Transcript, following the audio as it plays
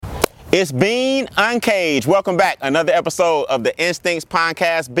It's Being Uncaged. Welcome back. Another episode of the Instincts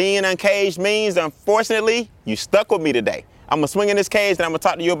podcast. Being uncaged means, unfortunately, you stuck with me today. I'm going to swing in this cage and I'm going to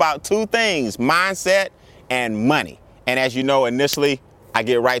talk to you about two things, mindset and money. And as you know, initially, I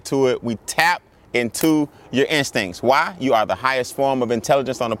get right to it. We tap into your instincts. Why? You are the highest form of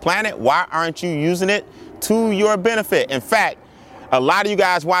intelligence on the planet. Why aren't you using it to your benefit? In fact, a lot of you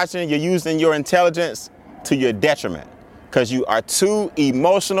guys watching, you're using your intelligence to your detriment. Because you are too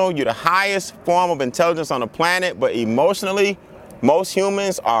emotional. You're the highest form of intelligence on the planet, but emotionally, most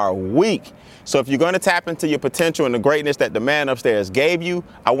humans are weak. So if you're going to tap into your potential and the greatness that the man upstairs gave you,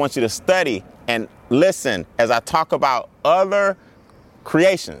 I want you to study and listen as I talk about other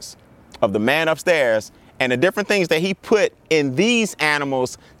creations of the man upstairs and the different things that he put in these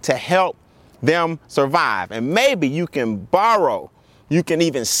animals to help them survive. And maybe you can borrow, you can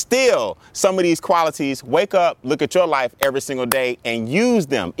even steal some of these qualities, wake up, look at your life every single day and use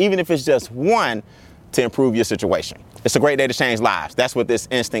them, even if it's just one, to improve your situation. It's a great day to change lives. That's what this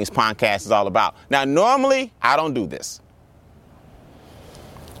Instincts podcast is all about. Now, normally I don't do this,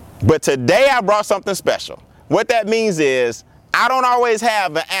 but today I brought something special. What that means is I don't always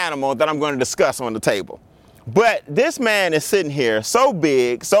have an animal that I'm going to discuss on the table, but this man is sitting here so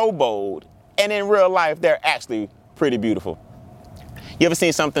big, so bold, and in real life, they're actually pretty beautiful. You ever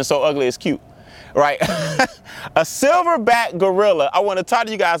seen something so ugly it's cute, right? A silverback gorilla. I want to talk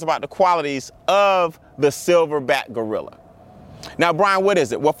to you guys about the qualities of the silverback gorilla. Now, Brian, what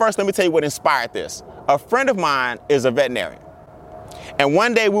is it? Well, first, let me tell you what inspired this. A friend of mine is a veterinarian. And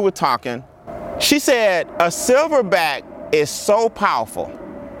one day we were talking. She said a silverback is so powerful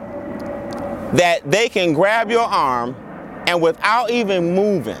that they can grab your arm and without even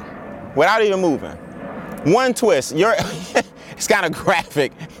moving, one twist, it's kind of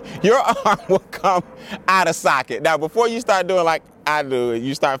graphic, your arm will come out of socket. Now, before you start doing like I do,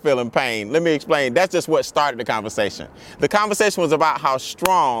 you start feeling pain. Let me explain. That's just what started the conversation. The conversation was about how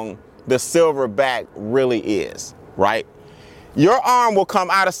strong the silverback really is, right? Your arm will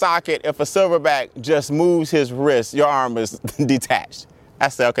come out of socket if a silverback just moves his wrist, your arm is detached. I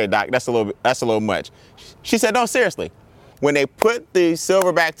said, okay, doc, that's a little much. She said, no, seriously. When they put the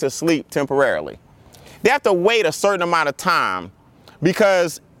silverback to sleep temporarily, they have to wait a certain amount of time,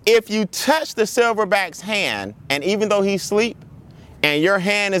 because if you touch the silverback's hand, and even though he's asleep and your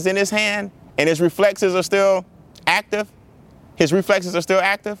hand is in his hand and his reflexes are still active,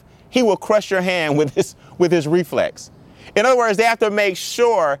 he will crush your hand with his reflex. In other words, they have to make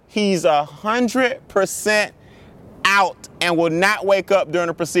sure he's 100% out and will not wake up during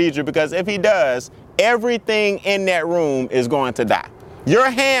the procedure, because if he does, everything in that room is going to die.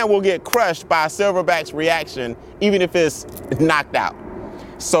 Your hand will get crushed by a silverback's reaction, even if it's knocked out.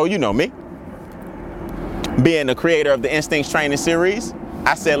 So you know me, being the creator of the Instincts training series,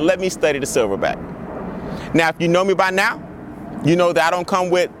 I said, let me study the silverback. Now, if you know me by now, you know that I don't come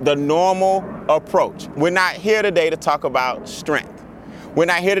with the normal approach. We're not here today to talk about strength. We're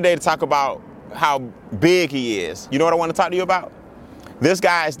not here today to talk about how big he is. You know what I want to talk to you about? This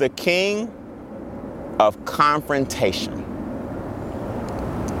guy is the king of confrontation.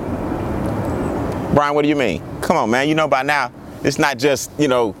 Brian, what do you mean? Come on, man. You know by now, it's not just,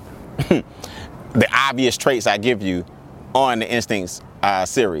 the obvious traits I give you on the Instincts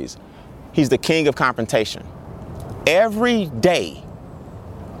series. He's the king of confrontation. Every day,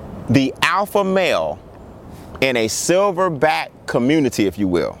 the alpha male in a silverback community, if you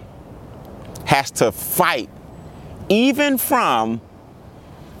will, has to fight he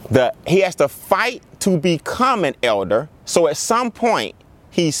has to fight to become an elder. So at some point,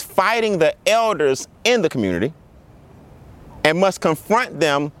 he's fighting the elders in the community and must confront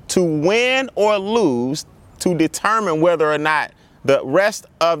them to win or lose to determine whether or not the rest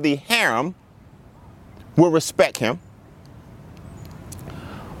of the harem will respect him.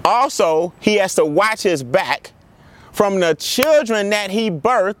 Also, he has to watch his back from the children that he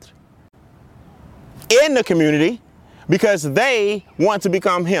birthed in the community, because they want to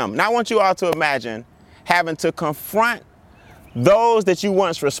become him. Now, I want you all to imagine having to confront those that you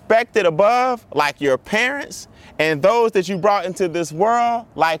once respected above, like your parents, and those that you brought into this world,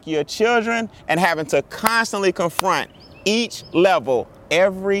 like your children, and having to constantly confront each level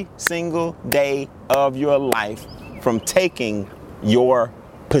every single day of your life from taking your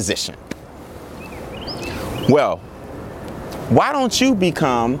position. Well, why don't you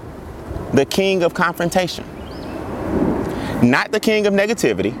become the king of confrontation? Not the king of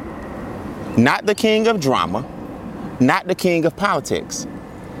negativity, not the king of drama, not the king of politics.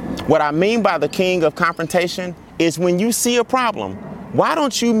 What I mean by the king of confrontation is when you see a problem, why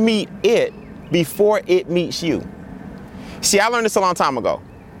don't you meet it before it meets you? See, I learned this a long time ago.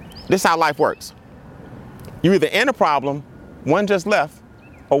 This is how life works. You either in a problem, one just left,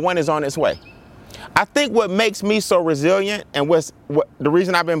 or one is on its way. I think what makes me so resilient and what the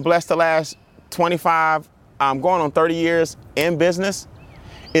reason I've been blessed the last 25, going on 30 years in business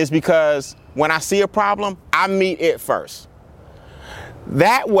is because when I see a problem, I meet it first.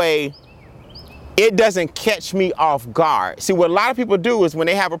 That way, it doesn't catch me off guard. See, what a lot of people do is when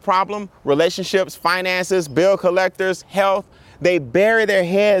they have a problem, relationships, finances, bill collectors, health, they bury their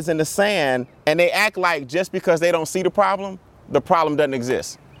heads in the sand and they act like just because they don't see the problem doesn't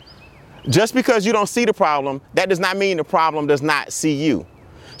exist. Just because you don't see the problem, that does not mean the problem does not see you.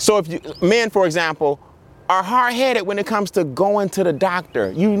 So if men, for example, are hard-headed when it comes to going to the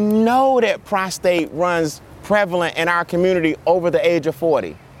doctor. You know that prostate runs prevalent in our community over the age of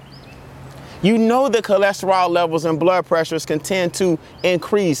 40. You know that cholesterol levels and blood pressures can tend to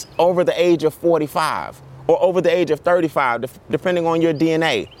increase over the age of 45 or over the age of 35, depending on your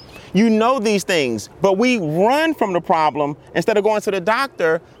DNA. You know these things, but we run from the problem instead of going to the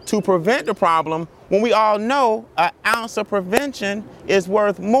doctor to prevent the problem when we all know an ounce of prevention is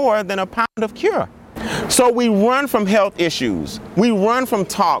worth more than a pound of cure. So we run from health issues. We run from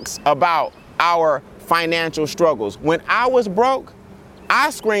talks about our financial struggles. When I was broke, I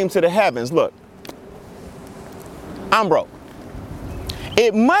screamed to the heavens, look, I'm broke.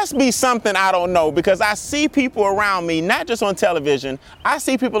 It must be something I don't know because I see people around me, not just on television, I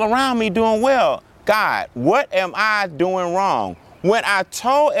see people around me doing well. God, what am I doing wrong? When I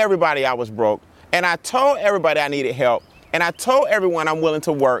told everybody I was broke and I told everybody I needed help and I told everyone I'm willing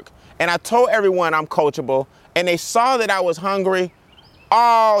to work and I told everyone I'm coachable and they saw that I was hungry,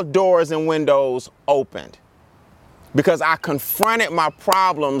 all doors and windows opened. Because I confronted my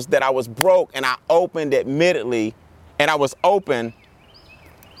problems that I was broke and I opened admittedly and I was open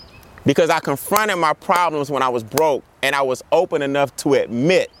because I confronted my problems when I was broke and I was open enough to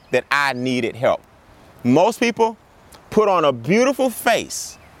admit that I needed help. Most people put on a beautiful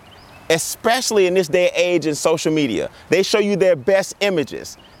face, especially in this day and age in social media. They show you their best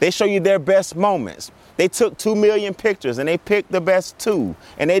images. They show you their best moments. They took 2 million pictures and they picked the best 2.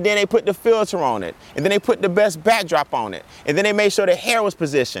 And then they put the filter on it. And then they put the best backdrop on it. And then they made sure the hair was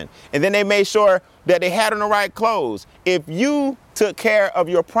positioned. And then they made sure that they had on the right clothes. If you took care of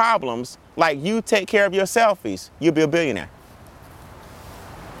your problems like you take care of your selfies, you'll be a billionaire.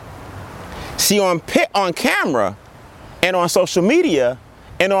 See, on camera and on social media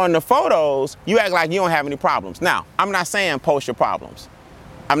and on the photos, you act like you don't have any problems. Now, I'm not saying post your problems.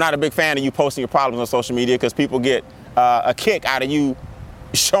 I'm not a big fan of you posting your problems on social media because people get a kick out of you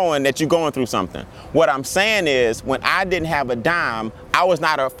showing that you're going through something. What I'm saying is when I didn't have a dime, I was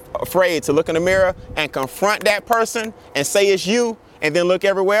not afraid to look in the mirror and confront that person and say it's you and then look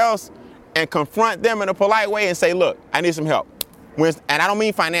everywhere else and confront them in a polite way and say, look, I need some help. And I don't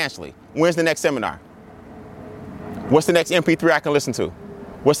mean financially. When's the next seminar? What's the next MP3 I can listen to?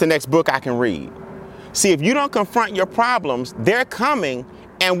 What's the next book I can read? See, if you don't confront your problems, they're coming.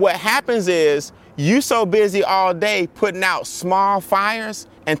 And what happens is you so busy all day putting out small fires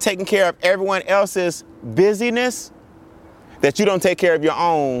and taking care of everyone else's busyness that you don't take care of your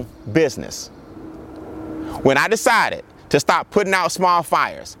own business. When I decided to stop putting out small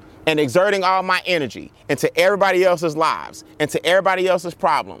fires and exerting all my energy into everybody else's lives, into everybody else's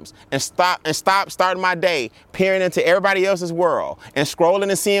problems, and stop starting my day peering into everybody else's world and scrolling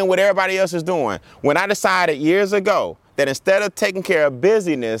and seeing what everybody else is doing, when I decided years ago that instead of taking care of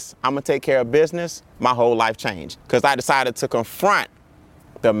busyness, I'm gonna take care of business, my whole life changed. Because I decided to confront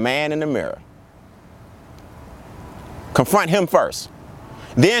the man in the mirror. Confront him first.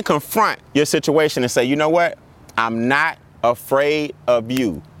 Then confront your situation and say, you know what? I'm not afraid of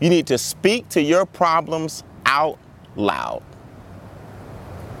you. You need to speak to your problems out loud.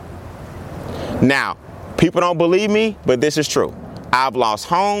 Now, people don't believe me, but this is true. I've lost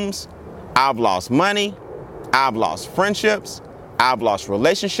homes, I've lost money, I've lost friendships, I've lost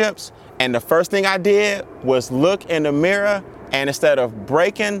relationships, and the first thing I did was look in the mirror, and instead of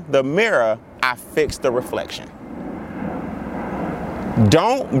breaking the mirror, I fixed the reflection.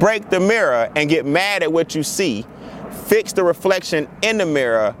 Don't break the mirror and get mad at what you see. Fix the reflection in the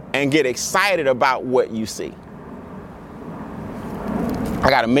mirror and get excited about what you see. I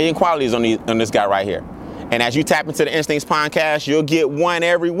got 1 million qualities on this guy right here. And as you tap into the Instincts podcast, you'll get one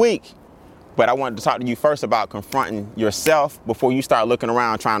every week. But I wanted to talk to you first about confronting yourself before you start looking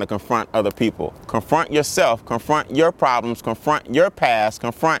around trying to confront other people. Confront yourself, confront your problems, confront your past,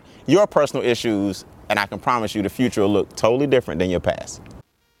 confront your personal issues, and I can promise you the future will look totally different than your past.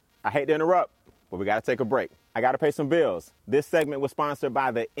 I hate to interrupt, but we got to take a break. I got to pay some bills. This segment was sponsored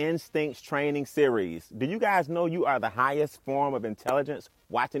by the Instincts Training Series. Do you guys know you are the highest form of intelligence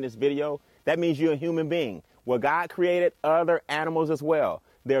watching this video? That means you're a human being. Well, God created other animals as well.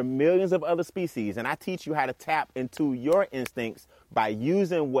 There are millions of other species, and I teach you how to tap into your instincts by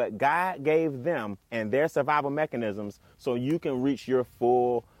using what God gave them and their survival mechanisms so you can reach your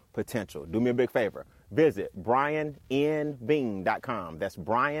full potential. Do me a big favor. Visit briannbean.com. That's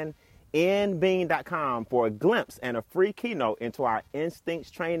briannbean.com for a glimpse and a free keynote into our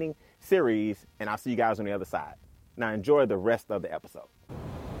Instincts Training Series, and I'll see you guys on the other side. Now enjoy the rest of the episode.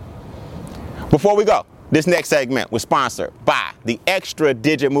 Before we go, this next segment was sponsored by the Extra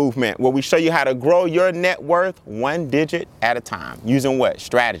Digit Movement, where we show you how to grow your net worth one digit at a time. Using what?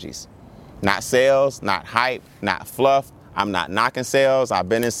 Strategies. Not sales, not hype, not fluff. I'm not knocking sales. I've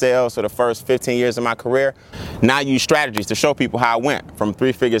been in sales for the first 15 years of my career. Now I use strategies to show people how I went from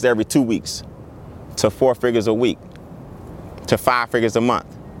 3 figures every 2 weeks to 4 figures a week to 5 figures a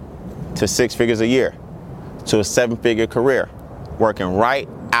month to 6 figures a year to a 7-figure career, working right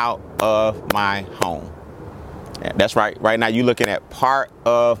out of my home. Yeah, that's right. Right now you're looking at part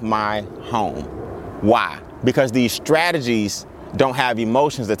of my home. Why? Because these strategies don't have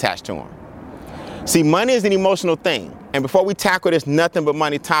emotions attached to them. See, money is an emotional thing. And before we tackle this nothing but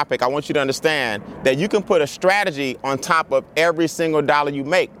money topic, I want you to understand that you can put a strategy on top of every single dollar you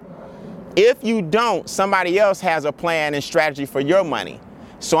make. If you don't, somebody else has a plan and strategy for your money.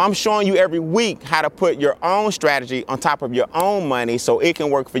 So I'm showing you every week how to put your own strategy on top of your own money so it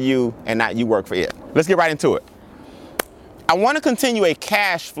can work for you and not you work for it. Let's get right into it. I want to continue a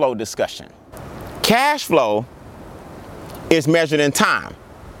cash flow discussion. Cash flow is measured in time.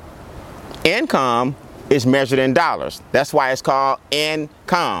 Income is measured in dollars. That's why it's called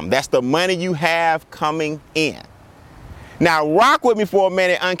income. That's the money you have coming in. Now rock with me for a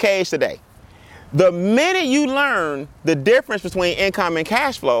minute, Uncaged today. The minute you learn the difference between income and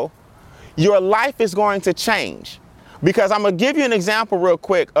cash flow, your life is going to change. Because I'm going to give you an example real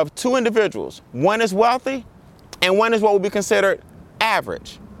quick of 2 individuals. One is wealthy and one is what would be considered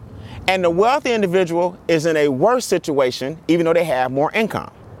average. And the wealthy individual is in a worse situation even though they have more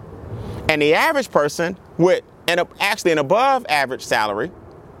income. And the average person with actually an above average salary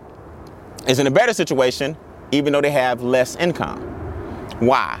is in a better situation even though they have less income.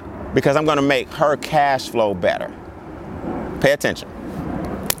 Why? Because I'm going to make her cash flow better. Pay attention.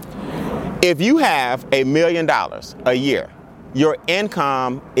 If you have $1 million a year, your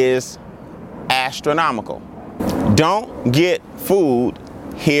income is astronomical. Don't get fooled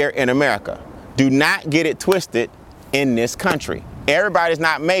here in America. Do not get it twisted in this country. Everybody's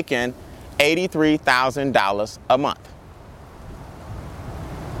not making $83,000 a month,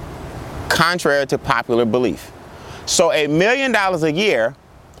 contrary to popular belief. So $1 million a year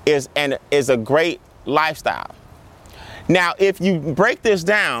is a great lifestyle. Now, if you break this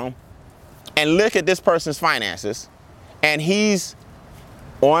down and look at this person's finances, and he's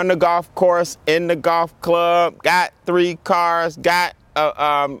on the golf course, in the golf club, got 3 cars, got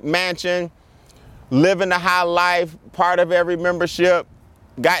a mansion, living the high life, part of every membership,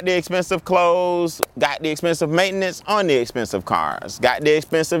 got the expensive clothes, got the expensive maintenance on the expensive cars, got the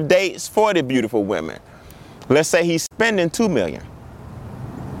expensive dates for the beautiful women. Let's say he's spending $2 million.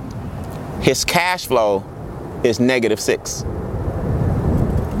 His cash flow is -6.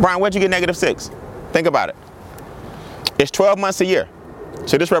 Brian, where'd you get -6? Think about it. It's 12 months a year.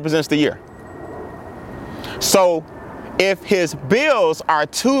 So this represents the year. So if his bills are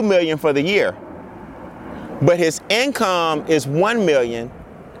 $2 million for the year, but his income is $1 million,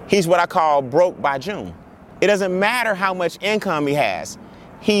 he's what I call broke by June. It doesn't matter how much income he has.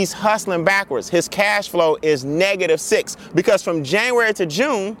 He's hustling backwards. His cash flow is -6 because from January to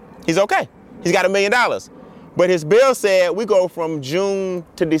June, he's okay. He's got $1 million. But his bill said we go from June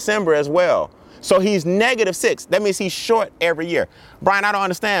to December as well. So he's -6. That means he's short every year. Brian, I don't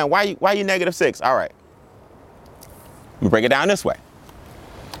understand. Why you -6? All right. We break it down this way.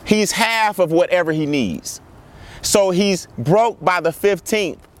 He's half of whatever he needs. So he's broke by the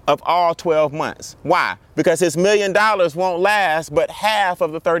 15th of all 12 months. Why? Because his $1 million won't last but half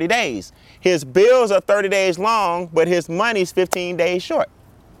of the 30 days. His bills are 30 days long, but his money's 15 days short.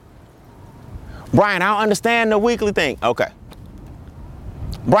 Brian, I don't understand the weekly thing. Okay.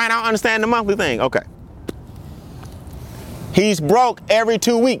 Brian, I don't understand the monthly thing. Okay. He's broke every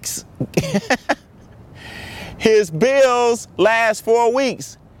 2 weeks. His bills last 4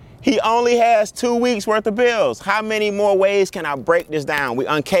 weeks. He only has 2 weeks worth of bills. How many more ways can I break this down? We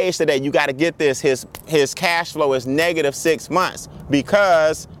uncaged today. You got to get this. His cash flow is -6 months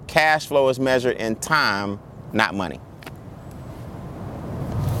because cash flow is measured in time, not money.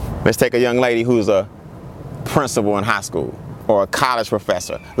 Let's take a young lady who's a principal in high school or a college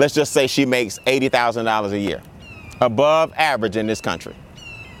professor. Let's just say she makes $80,000 a year, above average in this country.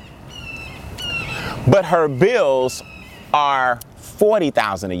 But her bills are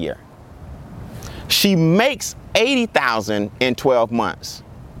 $40,000 a year. She makes $80,000 in 12 months,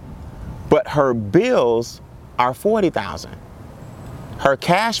 but her bills are $40,000. Her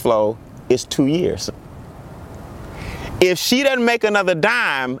cash flow is 2 years. If she doesn't make another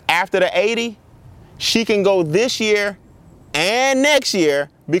dime after the 80, she can go this year and next year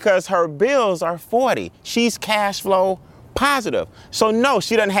because her bills are 40. She's cash flow positive. So no,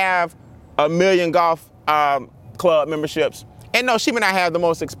 she doesn't have a million golf club memberships. And no, she may not have the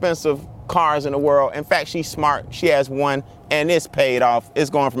most expensive cars in the world. In fact, she's smart. She has one and it's paid off. It's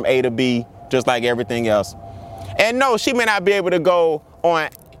going from A to B just like everything else. And no, she may not be able to go on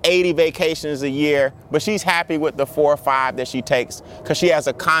 80 vacations a year, but she's happy with the 4 or 5 that she takes because she has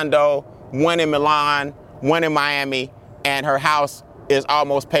a condo, one in Milan, one in Miami, and her house is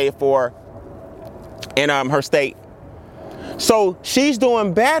almost paid for in her state. So she's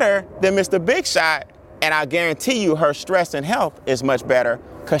doing better than Mr. Big Shot, and I guarantee you her stress and health is much better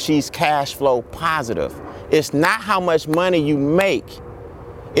because she's cash flow positive. It's not how much money you make,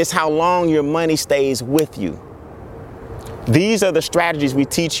 it's how long your money stays with you. These are the strategies we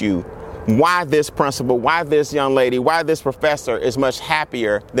teach you why this principal, why this young lady, why this professor is much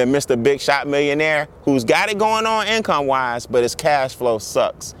happier than Mr. Big Shot millionaire who's got it going on income-wise, but his cash flow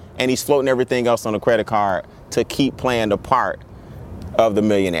sucks. And he's floating everything else on a credit card to keep playing the part of the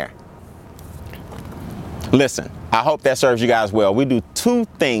millionaire. Listen, I hope that serves you guys well. We do 2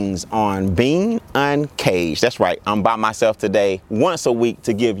 things on Being Uncaged. That's right, I'm by myself today, once a week,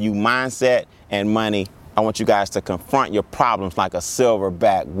 to give you mindset and money. I want you guys to confront your problems like a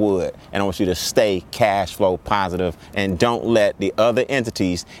silverback would. And I want you to stay cash flow positive and don't let the other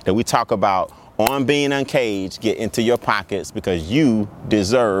entities that we talk about on Being Uncaged get into your pockets because you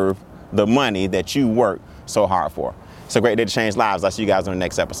deserve the money that you work so hard for. It's a great day to change lives. I'll see you guys on the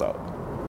next episode.